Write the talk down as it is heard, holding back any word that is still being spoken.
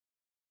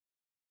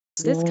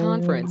This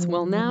conference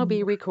will now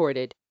be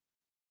recorded.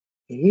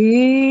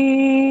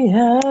 He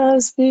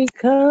has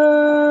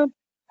become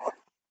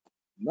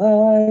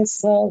my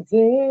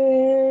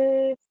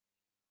salvation.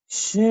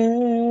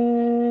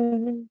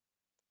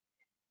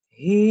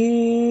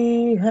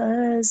 He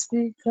has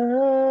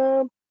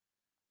become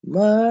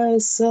my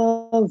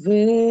salvation.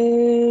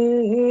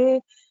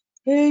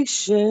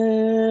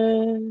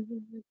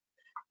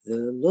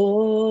 The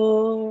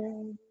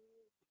Lord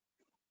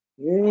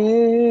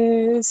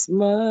is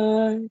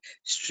my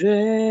strength,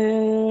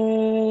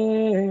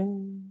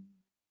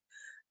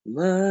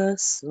 my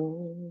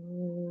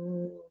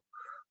soul,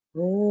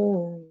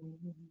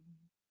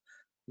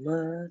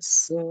 my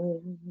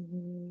soul.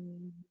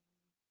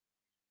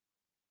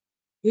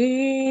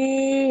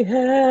 He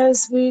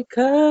has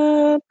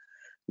become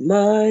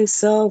my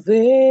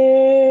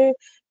salvation.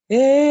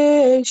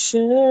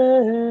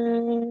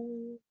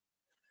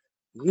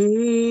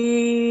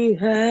 He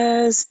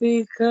has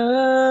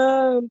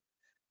become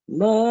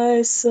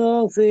my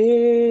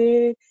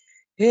salvation.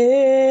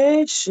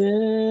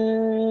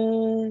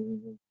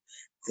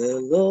 The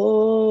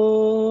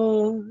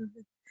Lord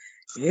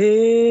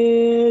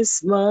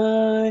is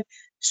my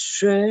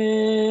strength,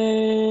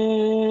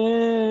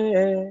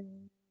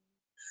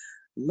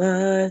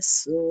 my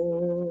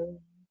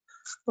soul,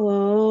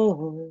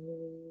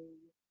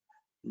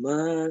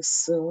 my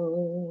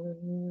soul.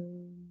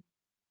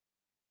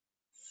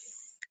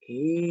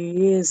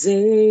 He is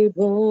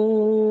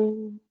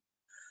able,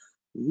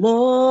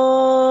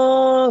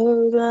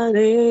 more than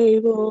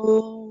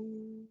able,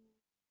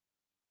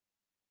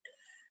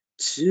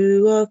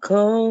 to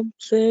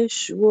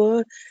accomplish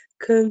what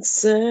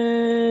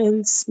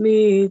concerns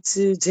me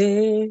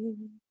today.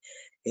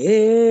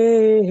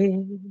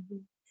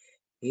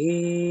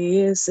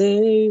 He is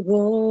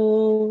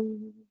able,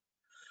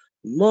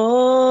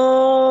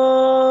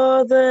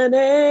 more than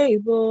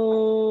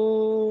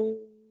able,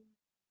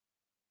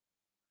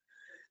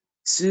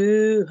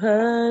 to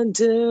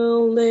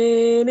handle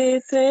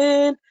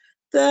anything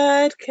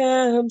that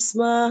comes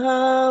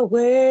my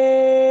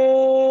way.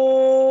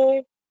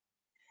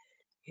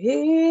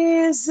 He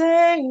is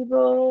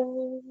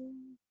able,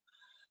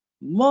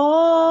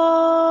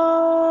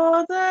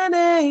 more than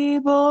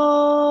able,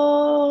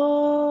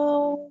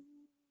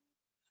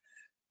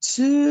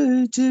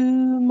 to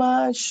do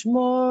much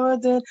more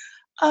than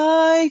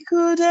I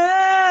could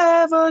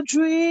ever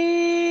dream.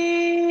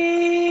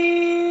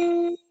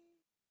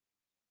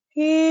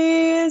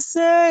 He is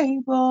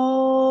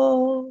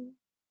able,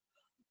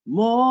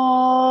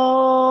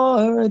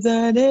 more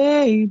than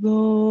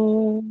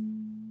able,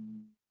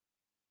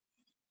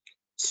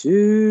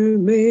 to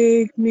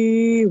make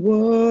me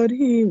what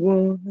He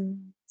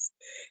wants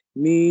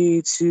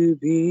me to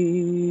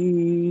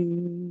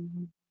be.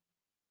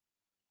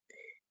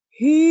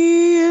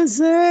 He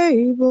is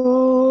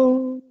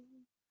able,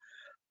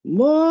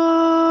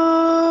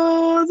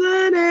 more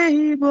than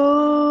able,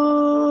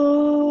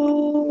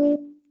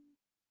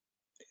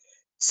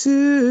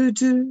 to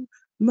do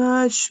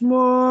much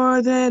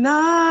more than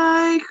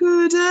I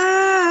could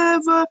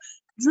ever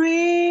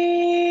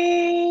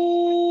dream.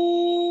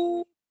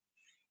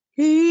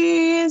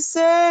 He is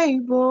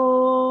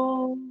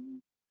able,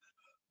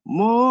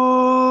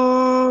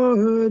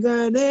 more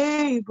than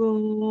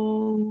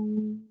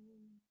able,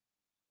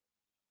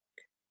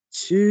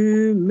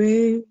 to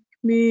make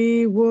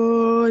me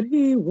what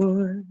He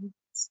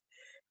wants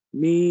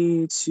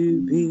me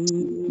to be.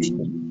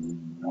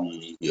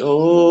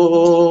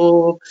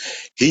 Oh,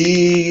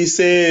 He's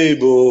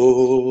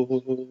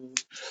able,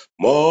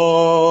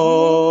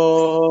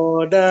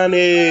 more than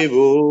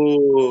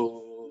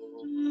able,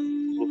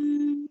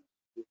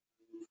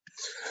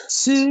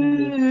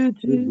 To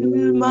to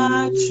do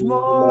much do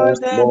more much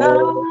than more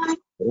I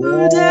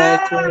could than I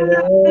could ever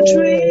ever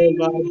dream.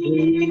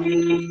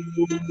 dream.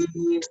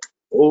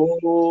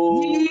 Oh,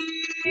 He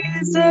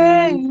is He's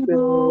able,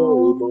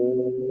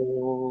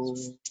 able,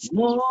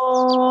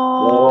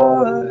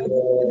 more than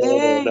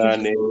more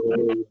than able,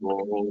 able.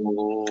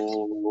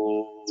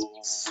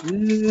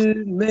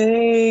 to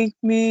make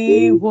me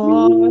Make what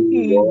me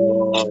He what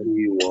wants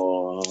He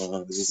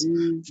wants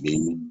to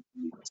me.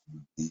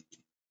 be.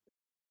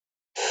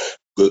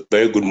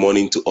 Very good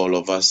morning to all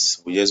of us.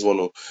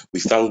 We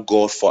thank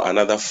God for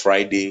another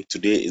Friday.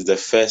 Today is the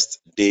first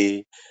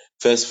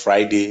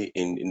Friday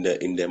in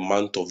the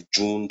month of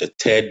June, the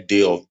third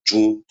day of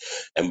June,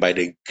 and by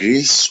the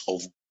grace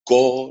of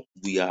God,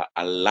 we are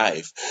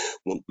alive.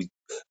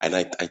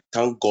 I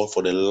thank God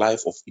for the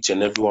life of each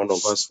and every one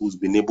of us who's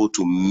been able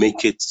to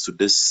make it to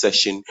this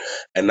session.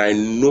 And I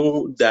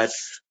know that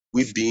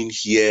We being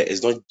here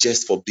is not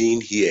just for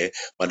being here,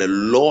 but the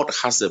Lord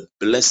has a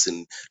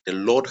blessing. The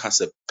Lord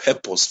has a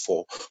purpose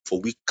for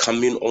we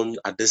coming on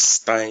at this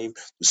time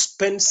to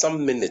spend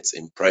some minutes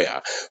in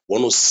prayer.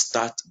 Want to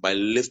start by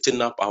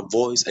lifting up our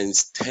voice and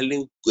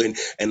telling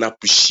and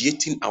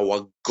appreciating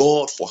our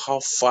God for how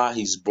far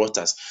He's brought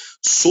us.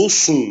 So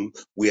soon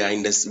we are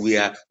in this. We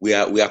are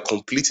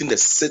completing the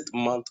 6th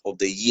month of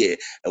the year,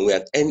 and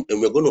we're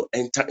going to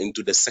enter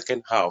into the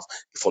second half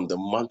from the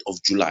month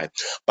of July.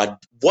 But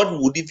what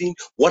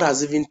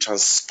has even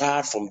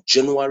transpired from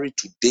January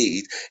to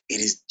date, it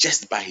is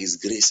just by His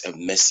grace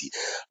and mercy.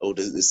 Oh,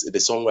 the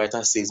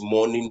songwriter says,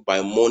 "Morning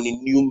by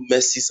morning, new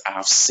mercies I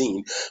have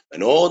seen,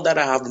 and all that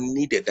I have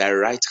needed, Thy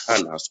right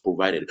hand has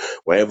provided."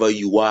 Wherever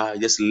you are,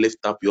 just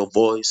lift up your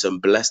voice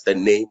and bless the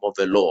name of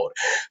the Lord.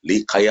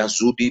 Likaya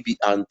zudibi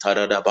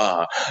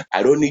antaradaba.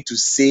 I don't need to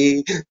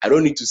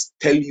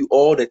tell you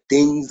all the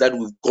things that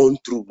we've gone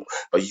through,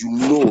 but you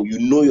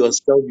know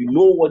yourself, you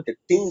know what the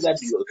things that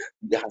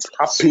has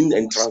happened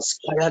and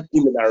transpired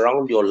in and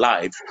around your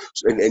life.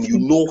 And you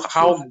know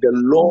how the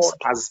Lord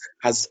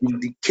has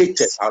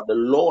indicated, how the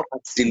Lord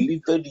has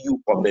delivered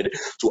you from it.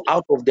 So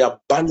out of the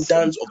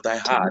abundance of thy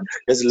heart,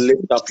 just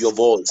lift up your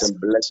voice and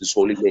bless His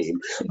holy name.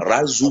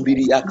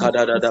 Razubiri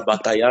akadadada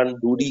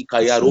bakayanduri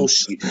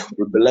kayaroshi.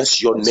 We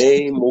bless your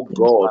name, O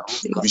God.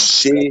 We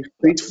say,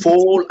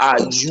 faithful are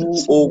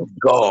you, O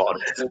God.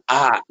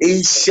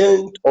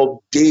 Ancient of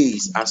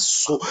days,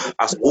 as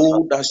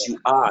old as you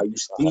are, you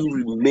still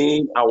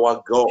remain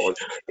our God.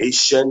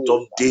 Ancient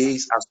of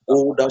days, as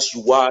old as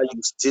you are,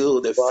 you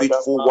still the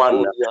faithful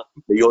one.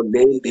 May your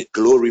name be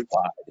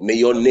glorified. May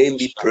your name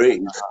be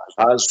praised.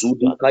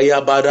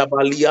 Azudikaya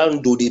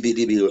badabaliandu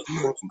dibidibi.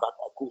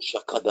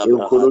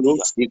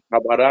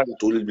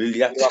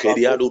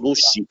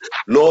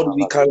 Lord,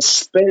 we can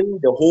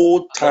spend the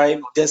whole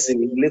time just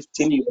in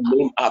lifting your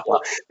name up,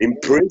 in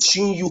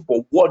praising you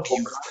for what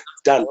you've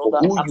done, for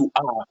who you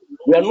are.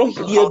 We are not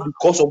here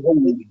because of what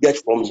we get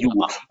from you,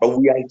 but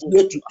we are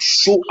here to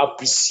show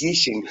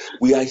appreciation.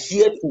 We are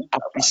here to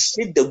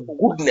appreciate the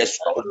goodness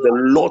of the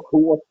Lord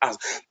towards us.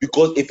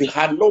 Because if it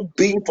had not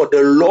been for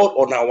the Lord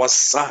on our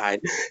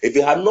side, if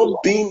it had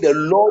not been the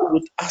Lord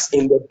with us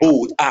in the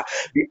boat,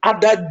 the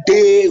other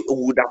day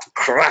would have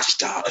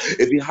crashed.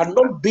 If it had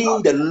not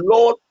been the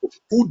Lord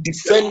who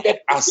defended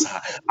us,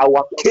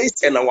 our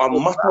case and our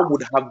matter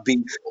would have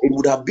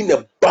been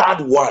a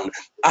bad one.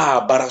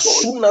 But as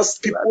soon as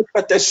people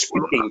started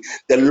speaking,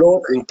 the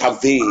Lord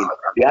intervened.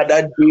 The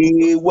other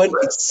day, when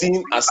it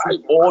seemed as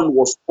if all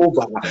was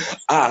over,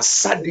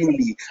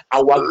 suddenly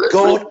our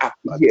God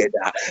appeared.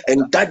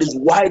 And that is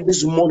why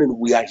this morning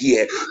we are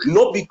here.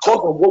 Not because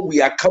of what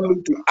we are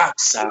coming to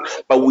ask,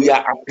 but we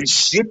are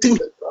appreciating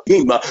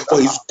Him for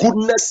His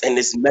goodness and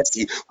His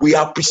mercy. We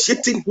are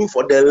appreciating Him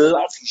for the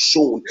love He's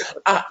shown.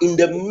 In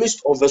the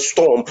midst of a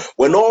storm,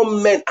 when all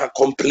men are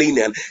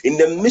complaining, in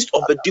the midst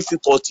of a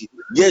difficulty,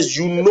 yes,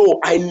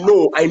 I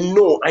know,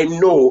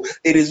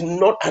 it is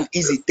not an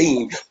easy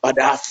thing, but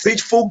our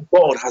faithful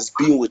God has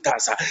been with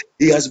us.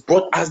 He has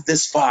brought us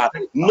this far.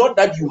 Not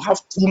that you have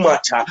too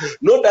much,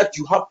 not that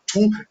you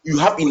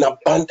have in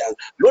abundance,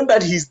 not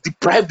that He's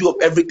deprived you of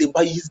everything,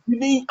 but He's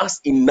giving us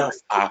enough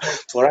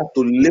for us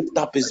to lift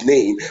up His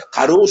name.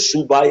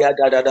 Karoshu baya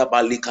dadada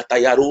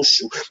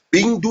balikatayaroshu.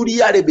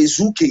 Binduria de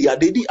bezuke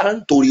yadedi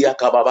antoria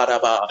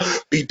kababaraba.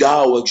 Be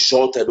thou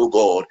exalted, O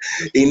God,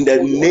 in the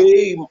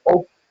name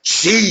of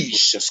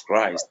Jesus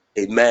Christ.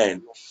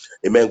 Amen.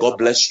 Amen. God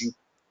bless you.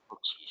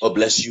 God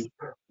bless you.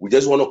 We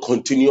just want to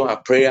continue our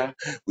prayer.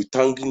 We're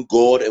thanking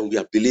God and we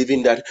are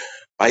believing that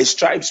by His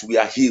stripes we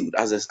are healed.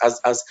 As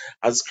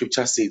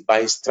Scripture says,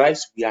 by His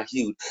stripes we are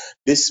healed.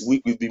 This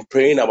week we've been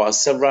praying about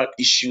several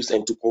issues,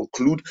 and to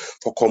conclude,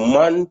 for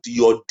command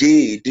your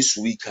day this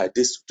week,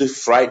 this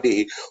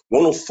Friday, we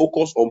want to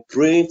focus on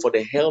praying for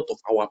the health of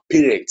our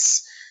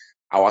parents,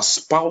 our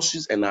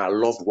spouses, and our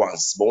loved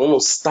ones. But we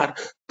want to start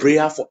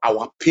prayer for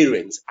our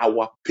parents.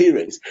 Our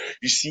parents.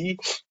 You see,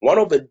 one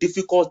of the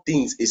difficult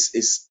things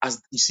is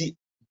as you see,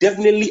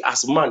 definitely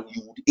as man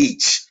you would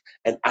age,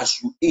 and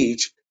as you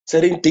age,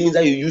 certain things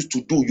that you used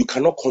to do, you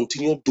cannot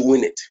continue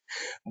doing it.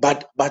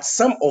 But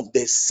some of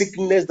the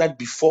sickness that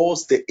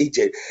befalls the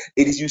aged,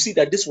 it is, you see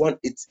that this one,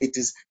 it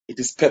is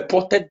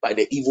purported by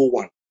the evil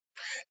one,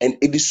 and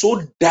it is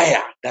so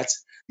dire that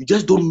you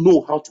just don't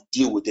know how to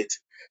deal with it.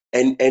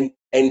 And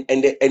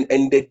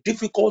the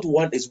difficult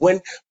one is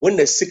when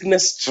the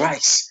sickness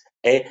strikes,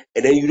 and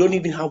then you don't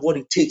even have what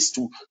it takes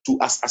to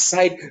as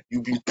aside,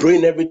 you've been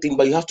praying everything,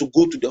 but you have to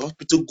go to the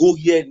hospital, go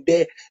here and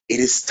there. It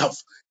is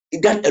tough.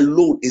 That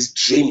alone is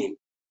draining.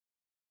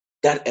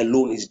 That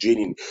alone is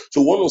draining.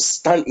 So we want to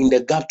stand in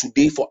the gap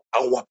today for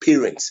our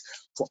parents.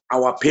 For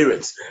our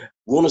parents.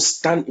 We want to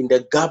stand in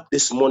the gap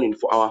this morning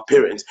for our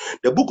parents.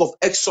 The book of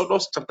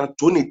Exodus, chapter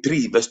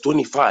 23, verse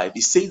 25,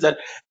 it says that,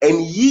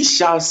 and ye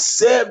shall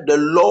serve the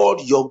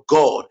Lord your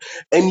God,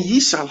 and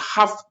ye shall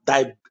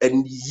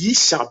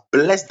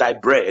bless thy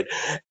bread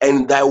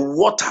and thy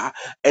water,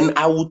 and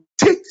I will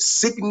take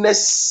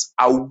sickness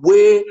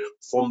away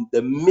from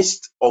the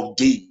midst of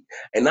thee.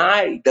 and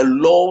I, the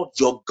Lord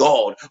your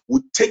God,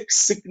 will take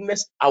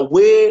sickness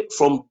away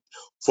from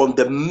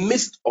the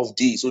midst of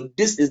thee. So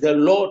this is the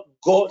Lord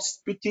God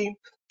speaking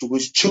to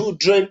his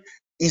children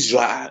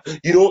Israel.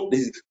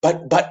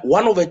 But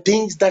one of the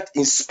things that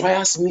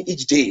inspires me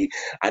each day,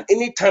 and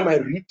anytime I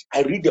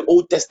read the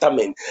Old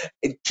Testament,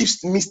 it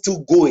keeps me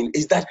still going,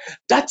 is that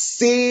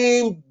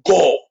same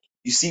God.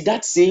 You see,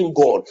 that same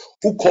God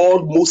who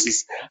called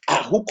Moses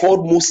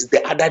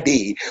the other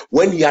day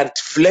when he had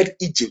fled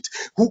Egypt,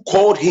 who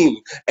called him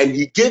and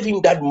he gave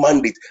him that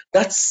mandate.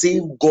 That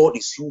same God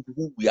is who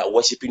we are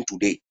worshiping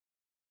today.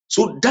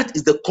 So that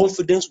is the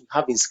confidence we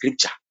have in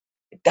Scripture.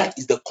 That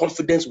is the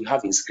confidence we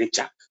have in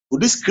Scripture. So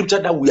this scripture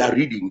that we are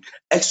reading,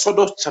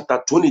 Exodus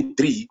chapter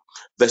 23,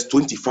 verse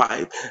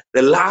 25,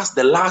 the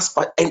last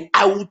part, and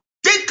I will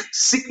take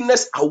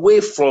sickness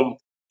away from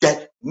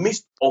the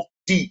midst of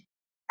thee.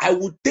 I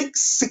will take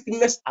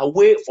sickness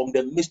away from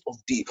the midst of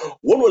thee.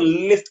 We want to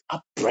lift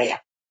up prayer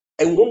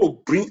and want to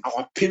bring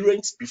our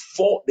parents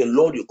before the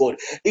Lord your God.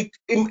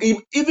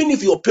 Even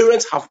if your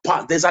parents have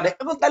passed, there's an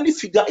elderly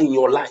figure in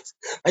your life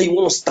that you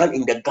want to stand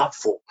in the gap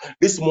for.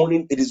 This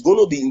morning, it is going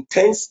to be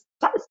intense.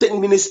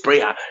 10 minutes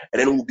prayer,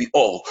 and then we'll be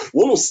all.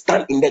 We want to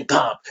stand in the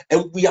gap,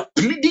 and we are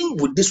pleading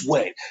with this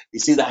word. He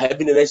says that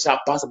heaven and earth shall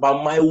pass,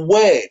 but my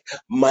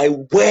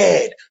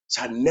word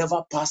shall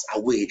never pass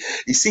away.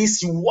 He says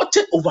he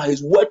watches over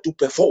his word to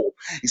perform.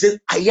 He says,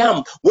 I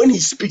am. When he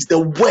speaks the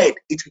word,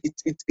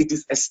 it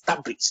is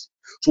established.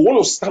 So we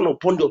want to stand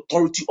upon the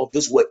authority of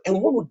this word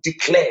and want to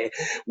declare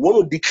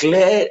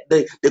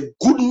the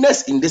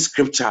goodness in this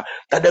scripture,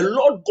 that the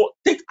Lord God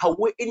take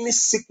away any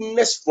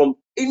sickness from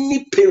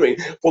any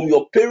parent, from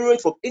your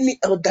parent, from any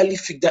elderly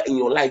figure in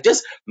your life.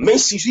 Just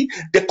mention, see,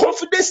 the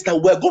confidence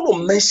that we're going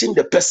to mention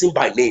the person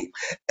by name,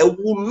 and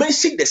we'll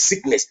mention the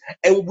sickness,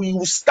 and we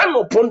will stand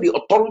upon the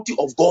authority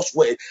of God's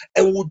word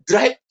and will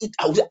drive it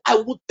out. I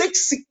will take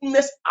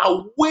sickness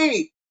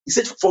away, he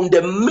said, from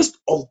the midst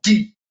of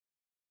thee.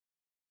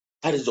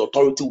 That is the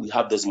authority we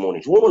have this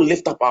morning. We want to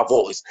lift up our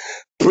voice,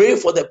 pray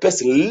for the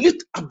person,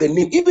 lift up the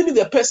name. Even if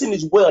the person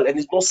is well and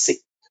is not sick,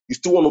 you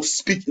still want to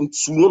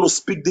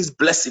speak this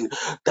blessing,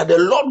 that the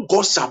Lord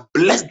God shall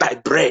bless thy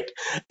bread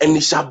and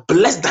he shall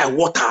bless thy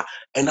water,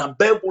 and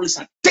above all, he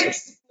shall take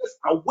sickness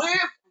away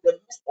from the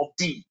midst of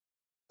thee.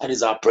 That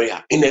is our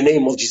prayer in the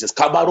name of Jesus.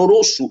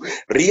 Kabarorosu,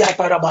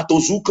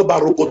 Riaparabatozuka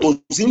barokoto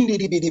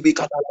zindidibidibi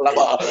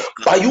katalaba,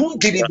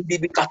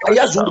 bayundidibidibi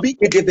kataya zubi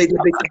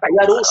kedebedebe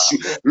katayaroshi.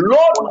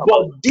 Lord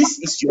God, this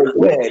is your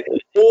word.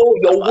 Oh,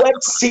 your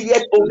word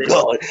saith, oh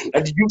God,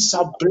 and you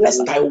shall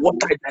bless thy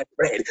water and thy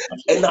bread,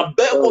 and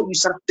above all, you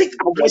shall take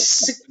away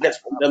sickness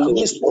from the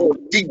midst of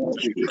thee.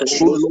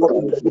 So, Lord,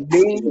 in the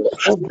name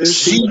of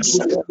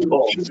Jesus,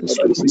 God,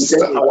 we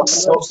present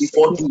ourselves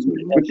before thee.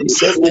 We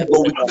present, oh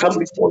God, we come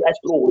before thy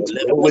throne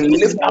and we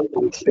lift up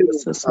my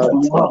parents, my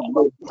mom,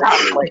 my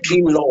dad, my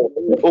in-law.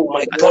 Oh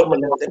my God, my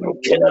Lieutenant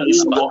Colonel is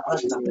in your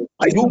hands.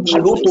 Are you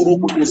Paloto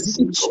Rokoto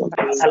Zidi?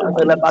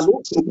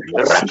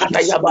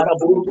 Rakataya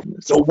Barabu?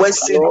 Your word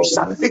says you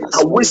shall take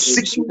away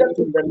sickness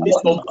in the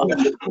midst of thee.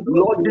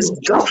 Lord, this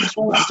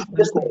gospel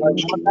sickness of my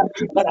mother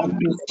that has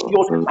been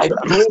cured, I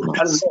pray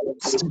that Lord,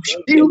 as you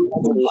heal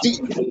through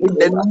thee in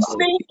the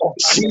name of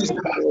Jesus.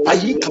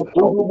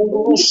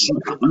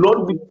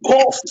 Lord, we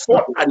call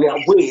forth an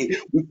away.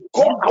 We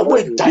call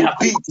away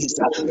diabetes.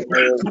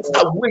 We cast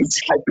away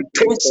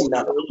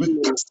hypertension. We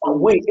cast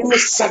away any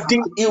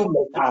sudden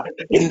illness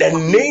in the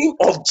name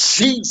of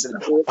Jesus.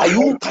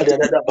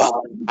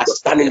 I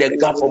stand in the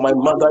gap for my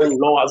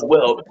mother-in-law as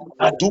well.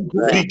 I do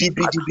bidi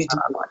bidi bidi.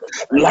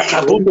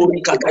 Lakabodo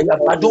rikataya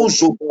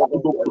badozo.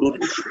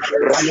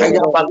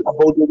 Rakaya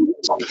bakabodo.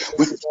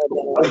 We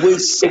take away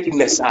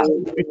sickness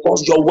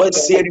because your word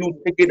said you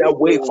take it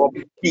away from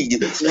me.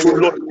 So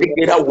Lord, take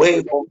it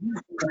away from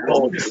me,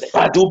 Lord.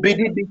 Badu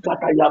bidi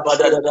bikataya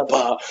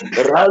badadaba.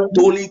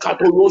 Rantoli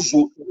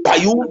katolozu.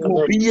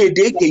 Bayundu biye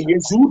deke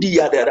yezudi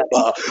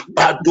yadaraba.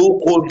 Badu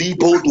kodi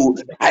bodu.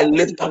 I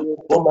lift up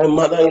for my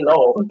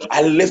mother-in-law.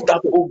 I lift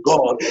up, oh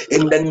God,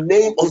 in the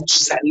name of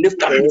Jesus. I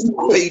lift up Mr.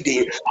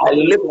 Beatty. I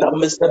lift up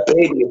Mr.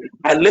 Beatty.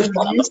 I lift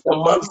up Mr.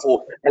 Manfo.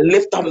 I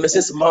lift up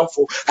Mrs.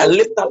 Manfo. I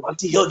lift up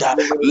Auntie Hilda.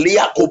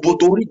 Leah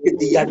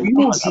Kobotoriketi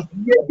Yadiu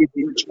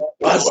Zubiedi.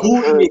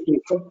 Bazuri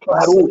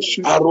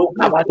Aro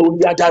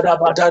Kabatoria Dada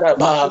Badara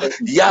Ba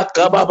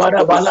Yakaba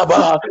Bada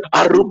Balaba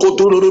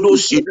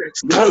Arukotororoshi.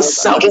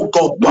 Cancer, oh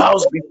God,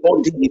 bows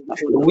before thee.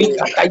 We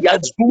cast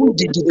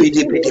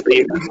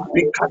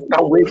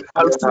away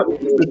cancer.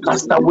 We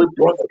cast away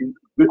poverty.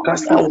 We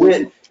cast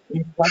away.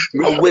 We cast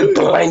away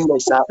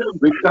blindness.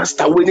 We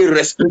cast away any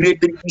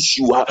respiratory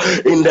issue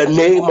in the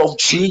name of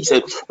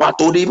Jesus.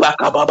 Patodi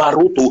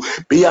bakababaroto.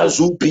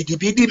 Biazu bidi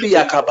bidi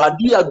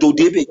biakabadia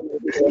dodebe.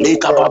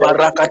 Leka baba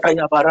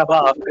rakataya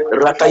baraba.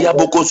 Rataya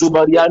boko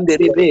subariande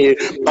rebe.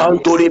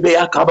 Pantorebe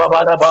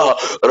akababaraba.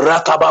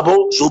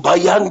 Rakababo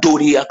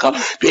subayandoriaka.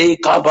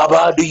 Peka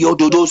baba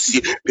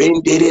diododosi.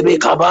 Penderebe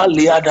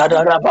kabali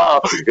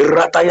adadaraba.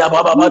 Rataya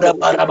baba bada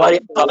barabaya.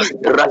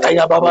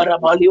 Rataya baba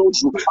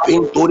rabaliosu.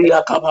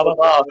 Pentoria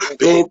kababa.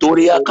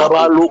 Pentoria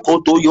kabalu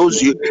koto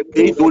yosi.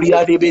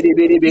 Pentoria rebe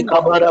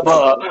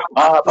kabaraba.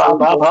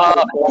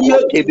 Baba.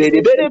 Yeke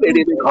bere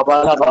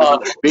kabaraba.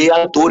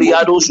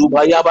 Beatoriado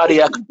subaya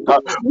bariaka.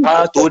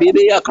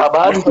 Patoribe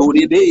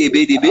yakabanduribe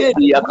bebe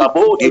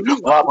yakabodi.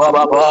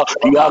 Baba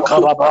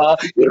yakababa.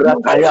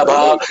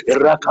 Rakayaba.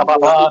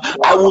 Rakababa.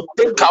 I will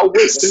take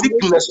away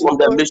sickness from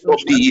the midst of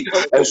thee.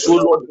 And so,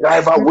 Lord,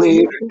 drive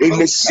away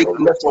any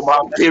sickness from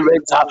our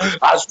parents.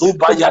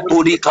 Azubaya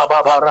tori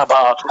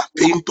kababaraba.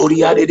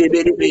 Pintoria de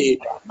bebe.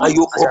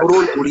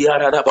 Ayukobron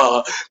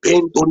turiaraba.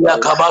 Pintoria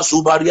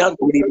kabasubarian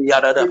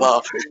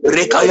turiaraba.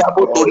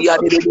 Rekayabo toria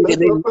de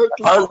bebe.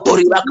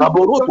 Antoria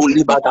kaboro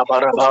tulibata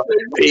baraba.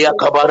 Peya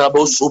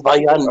kabarabo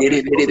subayan de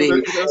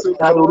bebe.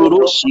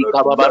 Tarurushi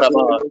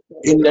kababaraba.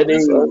 In the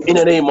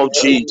name of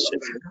Jesus.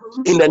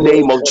 In the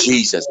name of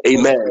Jesus.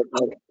 Amen.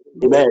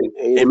 Amen.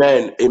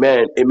 Amen.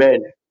 Amen.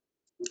 Amen.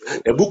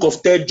 The book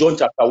of 3 John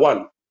chapter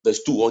 1,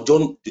 verse 2, or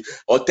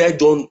 3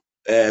 John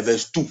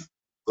verse 2,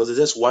 because there's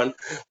just one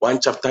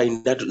chapter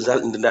in that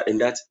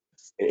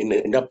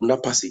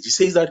passage. It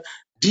says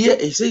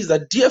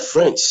that, dear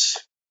friends,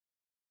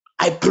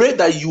 I pray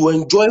that you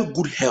enjoy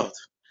good health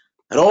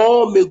and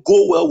all may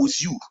go well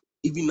with you,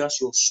 even as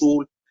your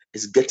soul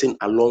is getting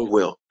along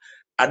well.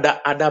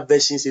 Other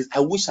versions says,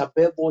 I wish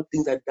above all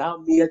things that thou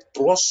mayest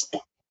prosper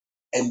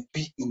and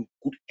be in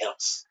good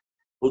health.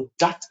 So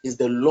that is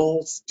the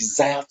Lord's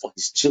desire for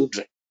his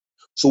children.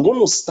 So we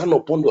want to stand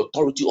upon the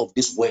authority of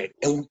this word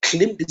and we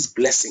claim this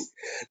blessing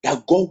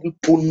that God will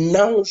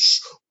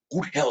pronounce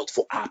good health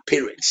for our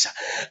parents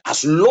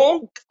as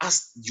long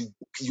as you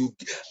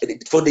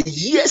for the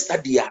years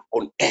that they are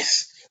on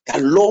earth.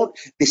 That Lord,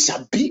 they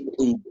shall be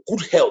in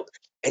good health.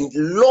 And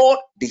Lord,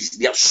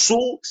 their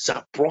soul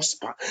shall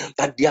prosper,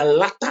 that their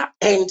latter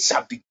end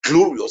shall be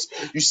glorious.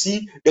 You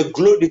see, the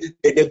glory,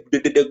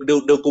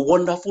 the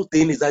wonderful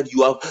thing is that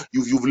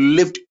you've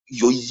lived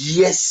your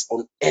years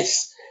on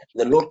earth.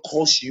 The Lord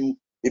calls you,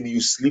 maybe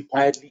you sleep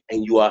quietly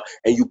and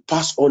you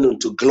pass on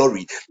into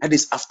glory. That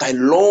is after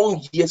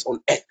long years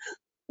on earth,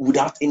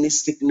 without any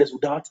sickness,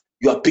 without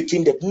you are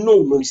picking them. No,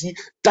 you see,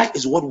 that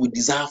is what we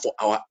desire for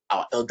our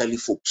elderly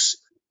folks.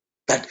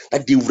 That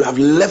they would have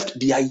left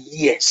their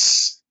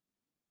years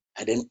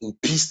and then in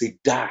peace they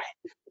die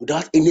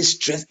without any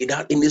stress,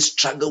 without any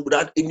struggle,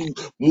 without any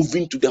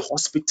moving to the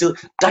hospital.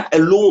 That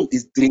alone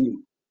is dreaming.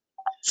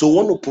 So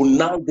I want to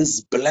pronounce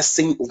this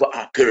blessing over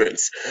our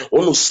parents. I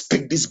want to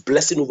speak this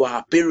blessing over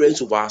our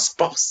parents, over our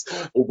spouse,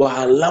 over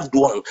our loved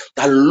one.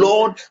 That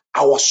Lord,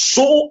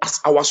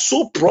 as our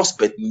soul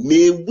prospered,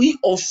 may we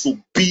also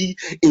be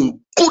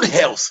in good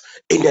health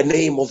in the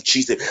name of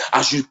Jesus.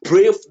 As you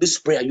pray for this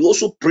prayer, you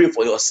also pray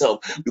for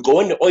yourself. Because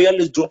when the oil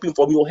is dropping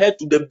from your head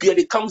to the beard,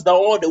 it comes down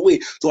all the way.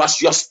 So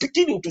as you are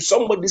speaking into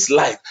somebody's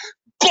life,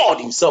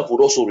 God himself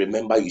would also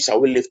remember you.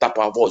 Shall we lift up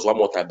our voice one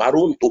more time?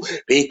 Baronto,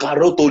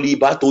 Pekaroto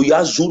libato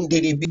ya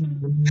zundiri.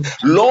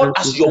 Lord,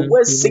 as your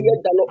word says,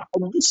 the Lord,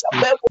 and we shall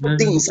bear all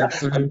things,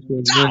 and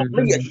thou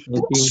mayest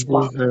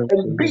prosper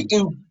and be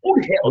in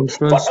good health.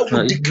 Father,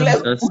 we declare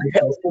good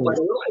health over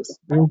the lives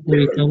of our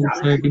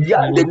parents.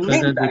 Yeah, the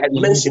names I had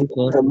mentioned,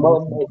 my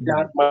mom, my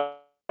dad, my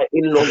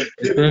in-law,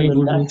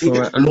 and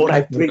that, Lord,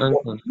 I pray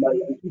for my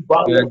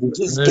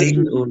this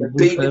baby, the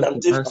baby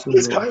and this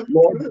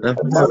Lord,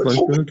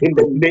 in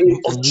the name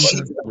of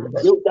Jesus.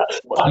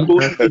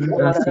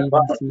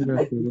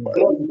 I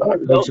declare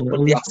good health for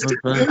their sake.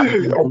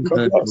 I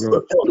declare good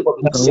health for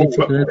their soul.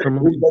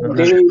 In the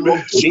name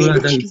of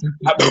Jesus.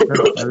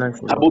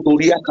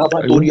 Abotoria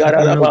kabatoria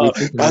raba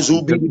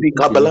bazubi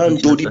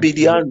kabalando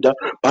dibidianda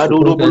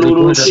badoro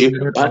boloroshi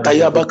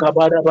batayaba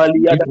kabara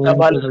balia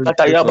kabal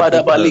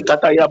katayaba bali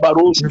katayaba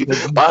roshi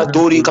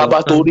batori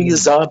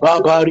kabatoriza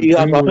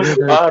babaria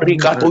bari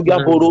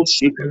katoya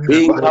boroshi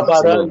ben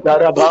kabaranda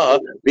raba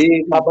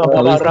ben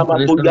kababa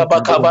raba toya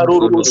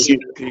bakabaroshi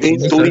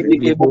ben tori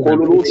bike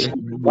bokoloroshi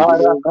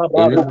bara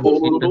kabaro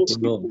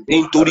koloroshi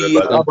ben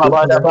tori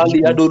kababa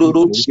balia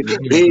dororoshi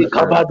ben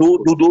kabado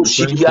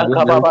dodoshi dia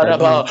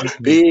kababa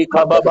Be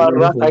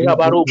kababara kaya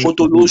baro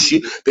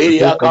kotoyoshi.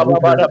 Be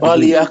akababara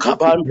bali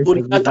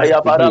akabanturi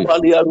kaya bara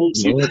bali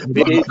arusi.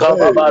 Be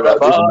kababara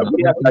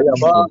bali kaya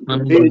ba.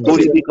 Be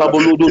tori bi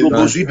kabuludu do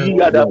bozidi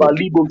ya da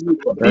bali bozu.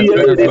 Be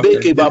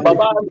rebeke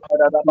bababa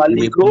da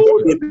bali kro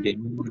de.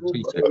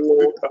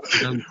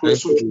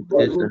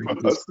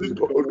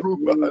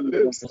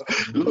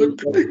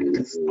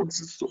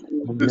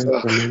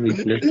 Bless your name, we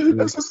bless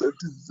you.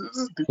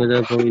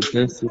 Father God, we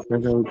bless you.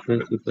 Father, we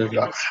bless you,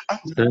 Father.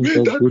 Grant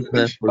us good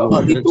health, O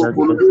Lord. Let us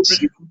prosper.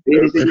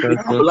 Let us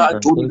prosper. Let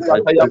us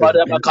prosper.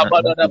 Bless our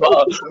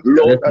household.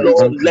 Lord, Bless our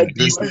Lord, let family. Bless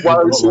these everything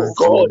ones, to oh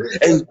us, O God, Lord.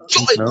 Let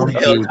enjoy our good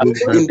household health good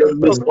health, in the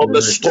O midst of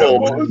the Lord. In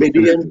storm. the name of May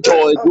they Jesus.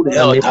 enjoy good Don't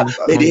health. make me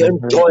May fall they behind.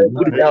 enjoy Make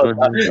good us health fall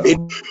behind. in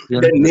We the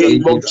are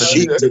name of created for this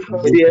Jesus. good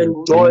May they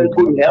condition. In enjoy the good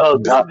name of health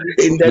Jesus.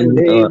 in the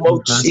Visit our name of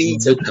organs, Jesus.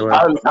 visit our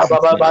system.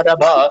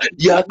 Antabababadaba,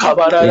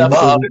 Grant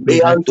yakabaraba,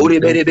 everything that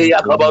concerns meyantoriberebe,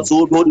 us, O Lord.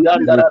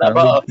 We shall yakabasudoriandaraba,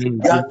 always be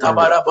in good health.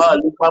 yakabaraba,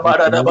 We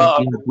shall always likabaraba.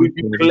 be in We good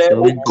health. We declare, shall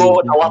oh always be in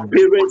God, good our health.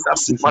 parents are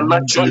We shall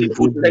always be supernaturally in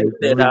good health. We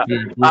shall protected. always be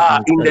in good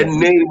health, In the Father.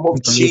 name of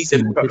We shall always Jesus, be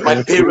in good my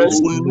health, Father. parents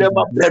We will shall always never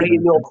be good bury health,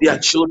 any of their Father.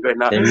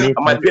 children, And and make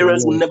my us, O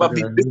parents will Lord, never be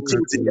Father, make us,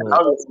 victims O in the Lord.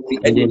 hands of the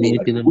In the enemy.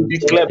 mighty name We of declare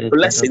Jesus, Father,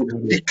 blessing,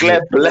 God, we pray.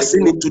 declare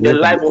blessing into the Let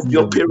our life of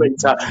your children be parents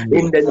continued.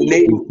 in the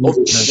name Be good of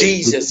health,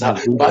 good Jesus.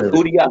 health, good health.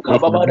 Baturia Let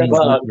us be in good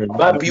kababadaba, health.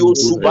 Let us be babio in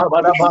good health.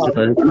 subabadaba.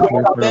 Let us lift Lord,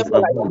 up above our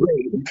all I voice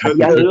pray, and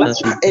their protect us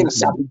latter with good end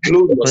shall health. be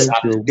glorious. According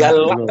to your Their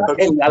word, O Lord, latter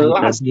end, their we shall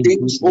last be in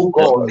good days, health. oh We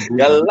shall be God, in good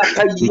their health.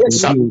 latter We years shall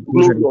shall be be in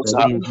good health. We glorious. shall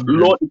be in good health.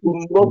 Lord, it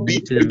will In not the be,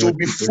 mighty it name will of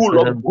be Jesus, full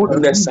Father, of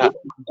goodness,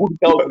 good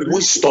health,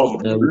 wisdom,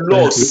 we Lord,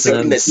 thank you,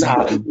 Father, we sickness,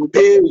 thank you.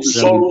 pain,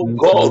 Father, we sorrow,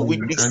 bless your God, name, we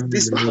honor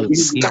this your name, we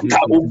we give you scatter,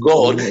 oh praise,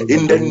 God, honor, and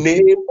in the adoration.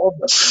 name of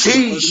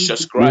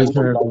Jesus Christ We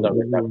of have a Nazareth.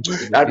 little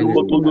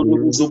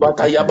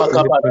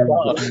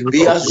Arugotulubuzubakayabakabaraba, everything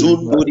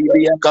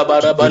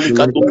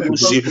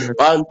Biazunduribiyakabarabalikatulushi,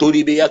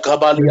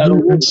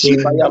 Panturibiakabalyarushi,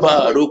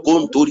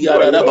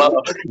 Rukunturiaraba,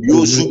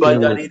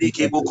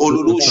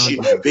 Yosubayaridikibukolulushi,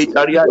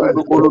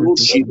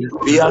 Petariadibukolushi,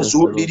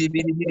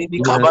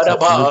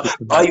 Piazundiribiakabaraba,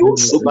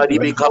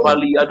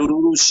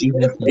 Payosubadibikabaliadurushi,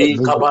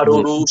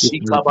 Pekabarurushi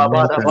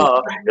kababaraba,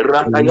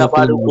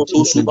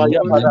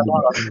 Rakayabarukotusubayabaraba,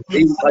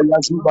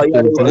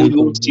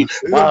 Pekayazubayaribuyushi,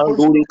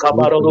 Panduri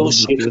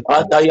kabarurushi,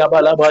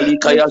 Atayabalabali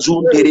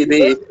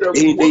kayazundirebe,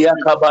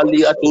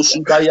 Indeyakabali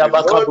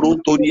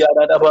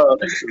atosubayabakabruntoriaraba,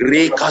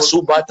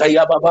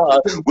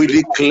 Rekasubatayababa. We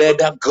declare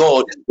that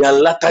God, the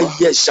latter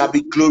years shall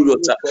be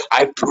glorious.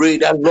 I pray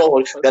that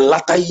Lord, the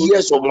latter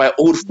years of my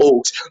old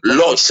folks,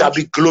 Lord, shall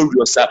be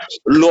glorious.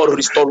 Lord,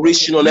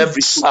 restoration on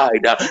every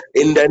side.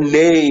 In the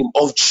name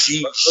of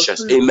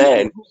Jesus.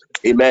 Amen.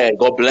 Amen.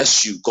 God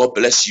bless you. God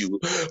bless you.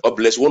 God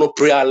bless you. Want to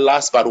pray our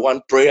last but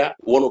one prayer?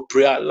 Want to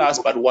pray our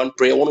last but one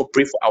prayer? Want to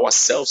pray for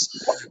ourselves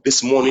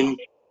this morning?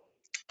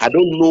 I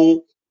don't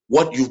know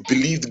what you've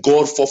believed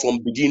God for from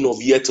beginning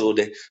of year till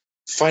the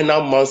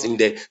final month in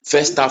the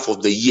first half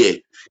of the year.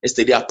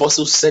 Yesterday, the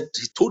apostle said,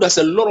 he told us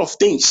a lot of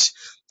things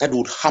that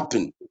would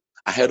happen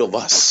ahead of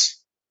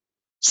us.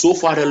 So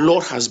far, the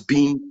Lord has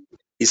been,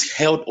 is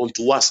held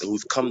onto us, and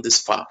we've come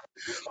this far.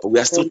 But we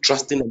are still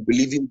trusting and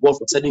believing God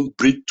for certain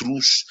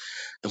breakthroughs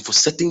and for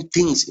certain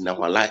things in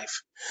our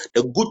life.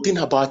 The good thing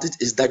about it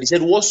is that He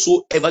said,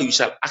 whatsoever you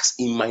shall ask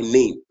in my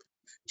name,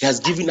 He has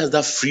given us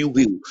that free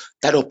will,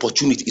 that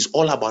opportunity. Is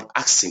all about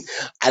asking.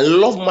 I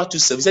love Matthew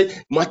 7.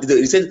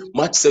 Matthew 7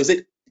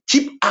 said,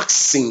 keep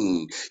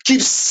asking,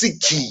 keep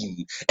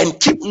seeking, and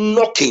keep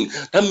knocking.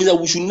 That means that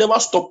we should never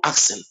stop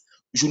asking.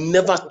 We should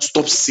never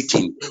stop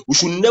seeking. We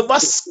should never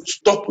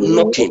stop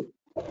knocking.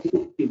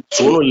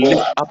 So you want to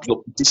lift up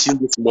your petition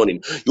this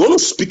morning. You want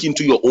to speak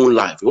into your own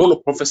life. You want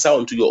to prophesy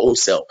unto your own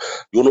self.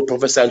 You want to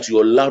prophesy unto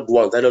your loved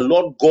ones that the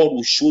Lord God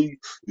will show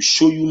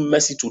you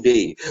mercy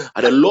today.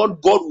 And the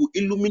Lord God will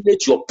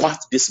illuminate your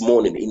path this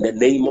morning in the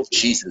name of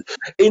Jesus.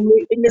 Any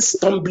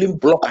stumbling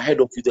block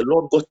ahead of you, the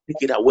Lord God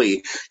take it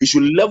away. You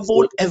should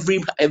level every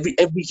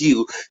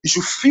hill. You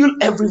should fill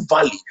every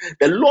valley.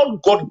 The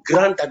Lord God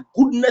grant that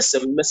goodness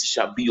and mercy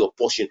shall be your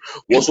portion.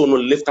 We also want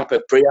to lift up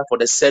a prayer for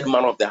the said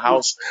man of the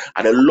house.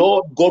 And the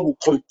Lord God will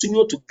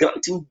continue to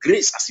grant him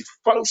grace as he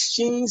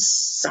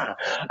functions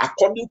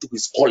according to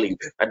his calling.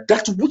 And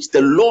that which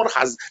the Lord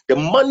has, the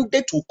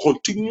mandate will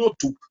continue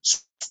to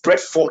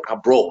spread forth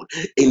abroad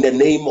in the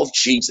name of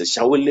Jesus.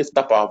 Shall we lift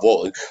up our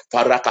voice?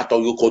 Farakato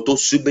yokoto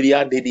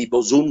subriya dedi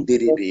bozun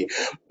dedi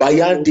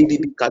bayan dedi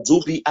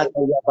kazubi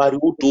atayabari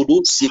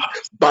utodosi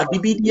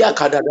badibidia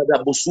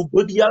kadada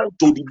bosubriya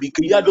to di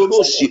bikriya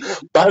dodoshi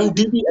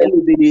bandidi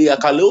elebede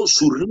akalo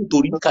surin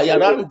tori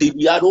kayaran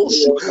dedi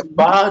aroshi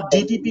ba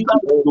didi bila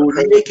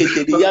dori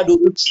nekete dedi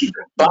adoshi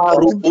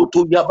baro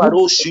koto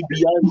yabaroshi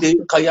biyande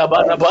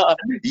kayabaraba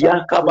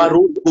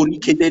yakabaro tori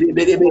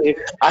kedere.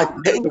 I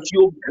thank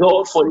you,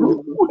 God, for your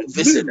good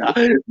visit.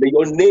 May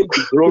your name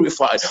be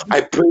glorified.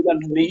 I pray that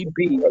may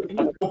be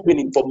an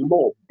opening for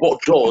more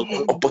doors,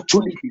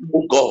 opportunities,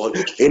 oh God,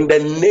 in the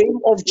name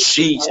of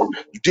Jesus.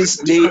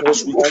 This day,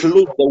 as we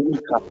close the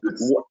week,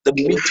 what the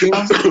meeting,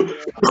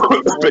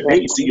 the day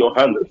is in your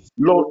hand.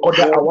 Lord,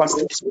 order our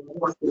steps.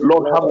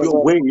 Lord, have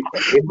your way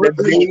in the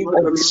name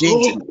of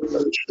Jesus.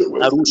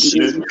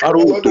 Arushi,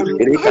 Aruto,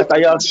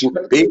 Rekatayasu,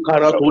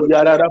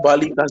 Pekaratuliara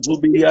Balika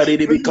Zubiria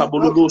de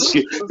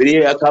Bicabulushi,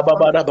 Rea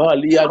Kababara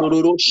Balia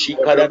Likabororo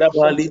Shikada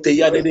Bali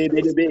Tayade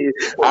Debe,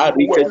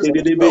 Arikete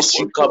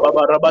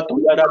Shikababa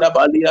to Yada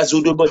Bali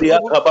Azudubadia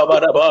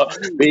Kababaraba,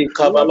 Be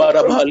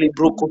Kababara Bali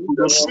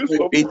Brokotudos,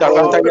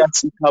 Betakataya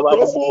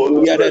Sikababa,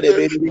 Yada de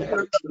Baby.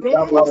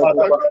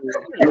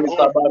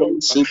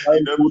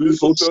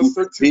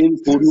 Bin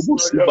Kurubu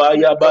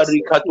Subaya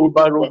Barikatu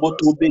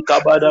Barobotu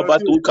Bekabada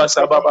Batu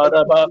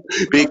Kasababaraba,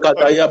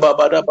 Bekataya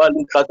Babada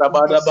Bali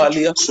Katabada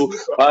Baliasu,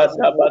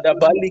 Bada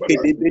Bali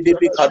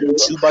Kedebe Kadu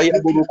Subaya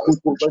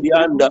Burukutu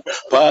Barianda,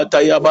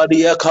 Pataya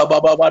Badia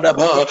Kababada,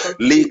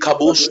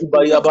 Likabu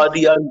Subaya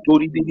Badian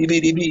Turi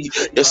Bibi.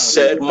 The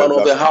said man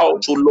of the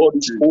house, O Lord,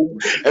 is home.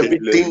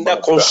 Everything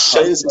that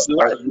concerns his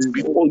life is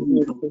before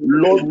you.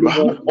 Lord, we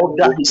will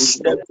order his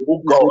steps,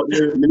 oh God.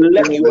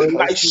 Let your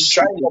light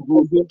shine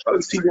upon him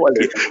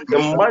continually. The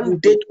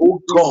mandate,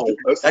 oh God,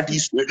 that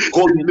is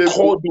God, you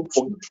called him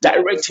for,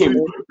 direct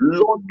him.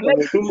 Lord, let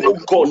him,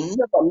 oh God,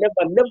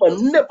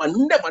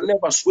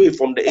 never sway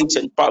from the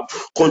ancient path.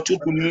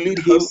 Continue to lead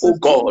him, oh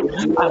God.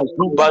 As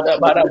do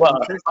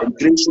and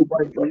grace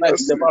over his life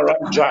never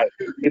run dry.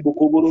 We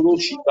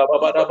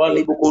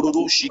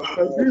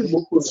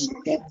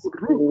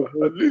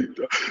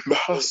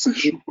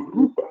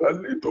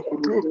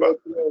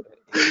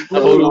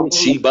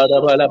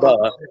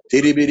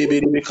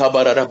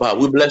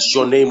bless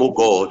your name, O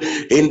God,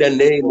 in the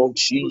name of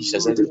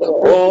Jesus.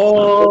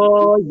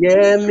 Oh,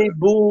 yeah, me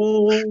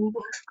boo,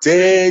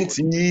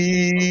 tenti,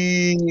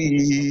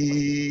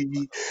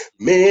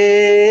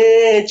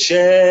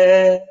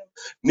 meche,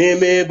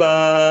 neme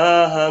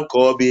ba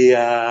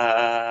kobia,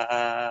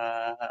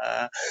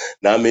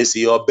 na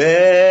mesi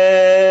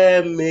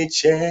obe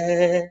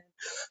meche.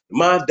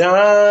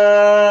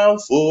 Madam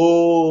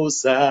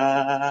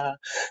Fosa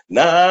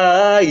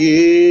na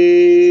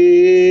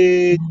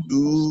yesu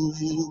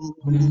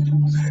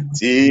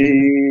ti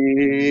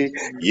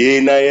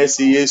ye na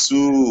yesi yesu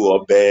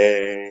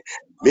obe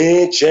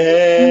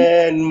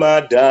mechen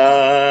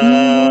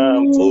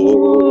Madam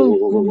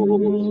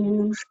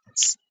Fosa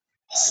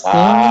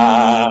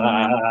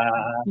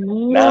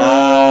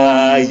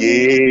na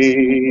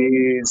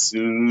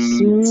yesu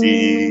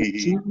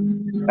ti.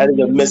 That is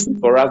a message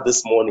for us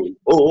this morning.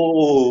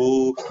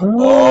 Oh,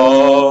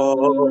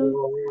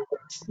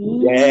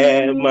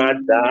 yeah,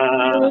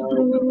 madam,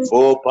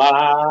 for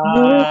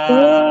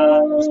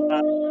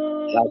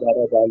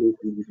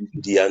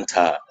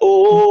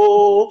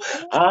oh,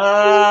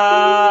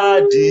 Adina.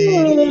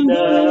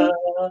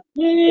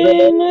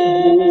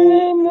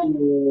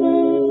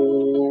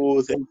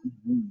 Oh, thank you,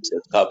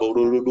 Jesus.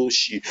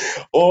 Kabororoshi.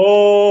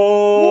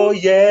 Oh,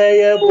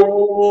 yeah,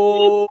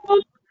 boy.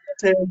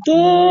 Thank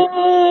you.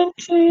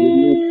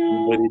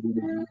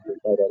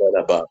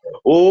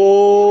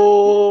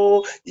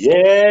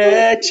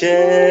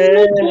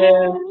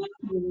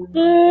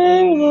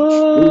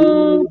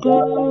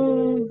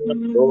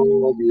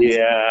 Oh,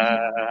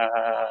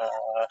 yeah,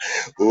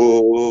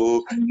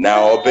 oh,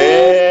 now thank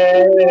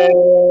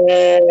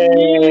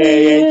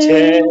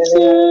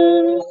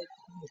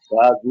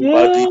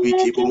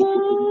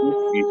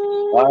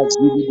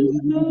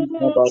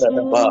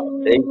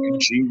you,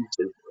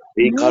 Jesus.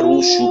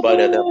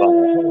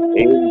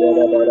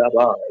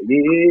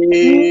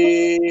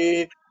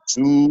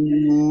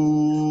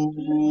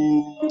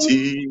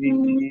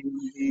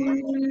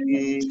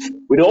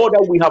 With all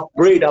that we have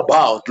prayed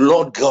about,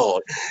 Lord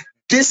God,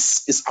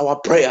 this is our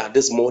prayer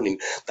this morning.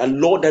 The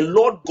Lord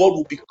God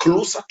will be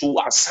closer to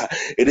us.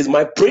 It is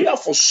my prayer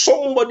for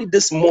somebody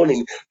this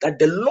morning that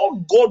the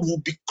Lord God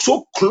will be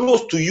so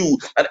close to you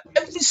that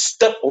every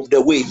step of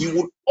the way He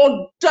will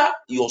order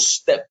your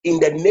step in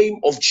the name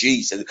of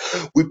Jesus.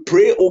 We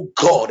pray, oh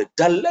God,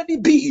 that let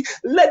it be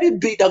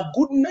that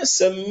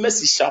goodness and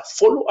mercy shall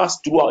follow us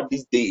throughout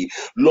this day.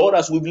 Lord,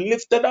 as we've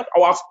lifted up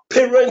our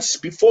parents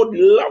before the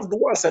loved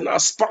ones and our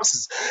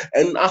spouses,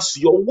 and as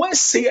your word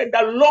said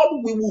that,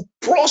 Lord, we will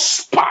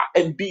prosper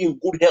and be in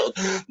good health.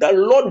 That,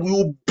 Lord, we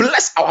will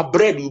bless our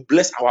bread, you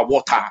bless our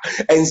water,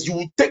 and you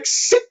will take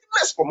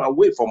sickness from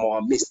away from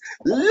our midst.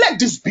 Let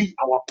this be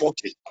our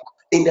portion.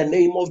 In the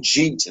name of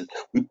Jesus,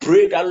 we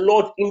pray that,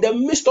 Lord, in the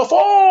midst of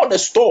all the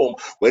storm,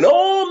 when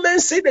all men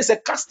say there's a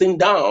casting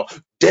down,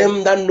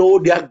 them that know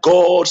their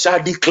God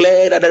shall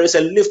declare that there is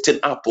a lifting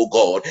up, oh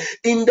God.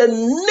 In the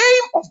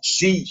name of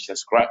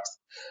Jesus Christ,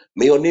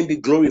 may your name be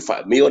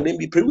glorified. May your name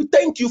be praised. We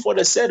thank you for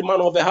the said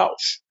man of the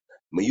house.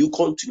 May you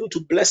continue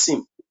to bless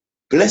him.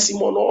 Bless him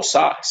on all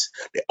sides.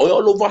 The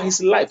oil over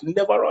his life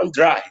never run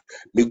dry.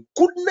 May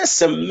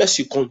goodness and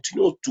mercy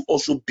continue to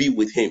also be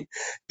with him.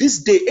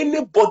 This day,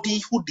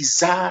 anybody who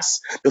desires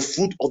the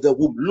fruit of the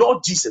womb,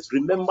 Lord Jesus,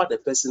 remember the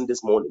person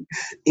this morning.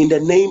 In the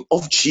name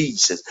of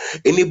Jesus,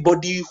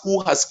 anybody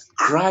who has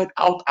cried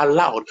out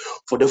aloud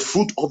for the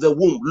fruit of the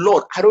womb,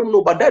 Lord, I don't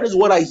know, but that is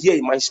what I hear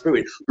in my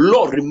spirit.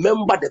 Lord,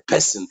 remember the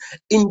person.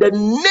 In the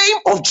name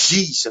of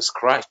Jesus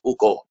Christ, oh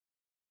God,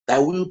 thy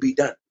will be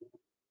done.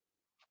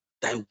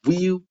 Thy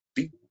will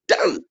be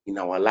done in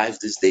our lives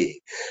this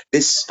day.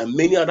 This and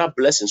many other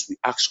blessings we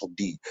ask of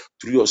thee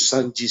through your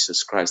Son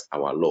Jesus Christ,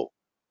 our Lord.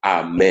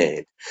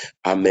 Amen.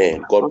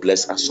 Amen. God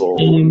bless us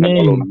all. We can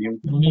all Amen.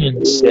 unmute Amen.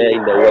 and share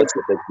in the words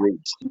of the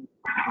grace.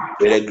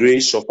 May the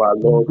grace of our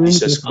The Lord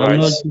grace Jesus of our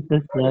Lord Christ,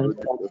 Jesus Christ,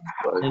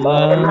 the the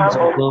love grace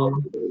of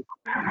God,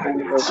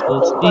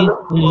 the sweet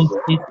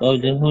fellowship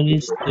of the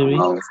Holy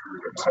Spirit,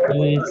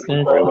 be with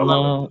us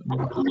now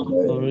and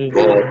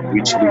God forevermore.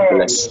 richly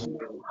bless.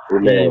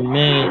 Amen.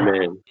 Amen.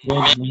 Amen.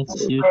 God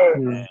bless you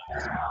too.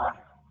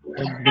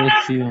 God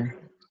bless you.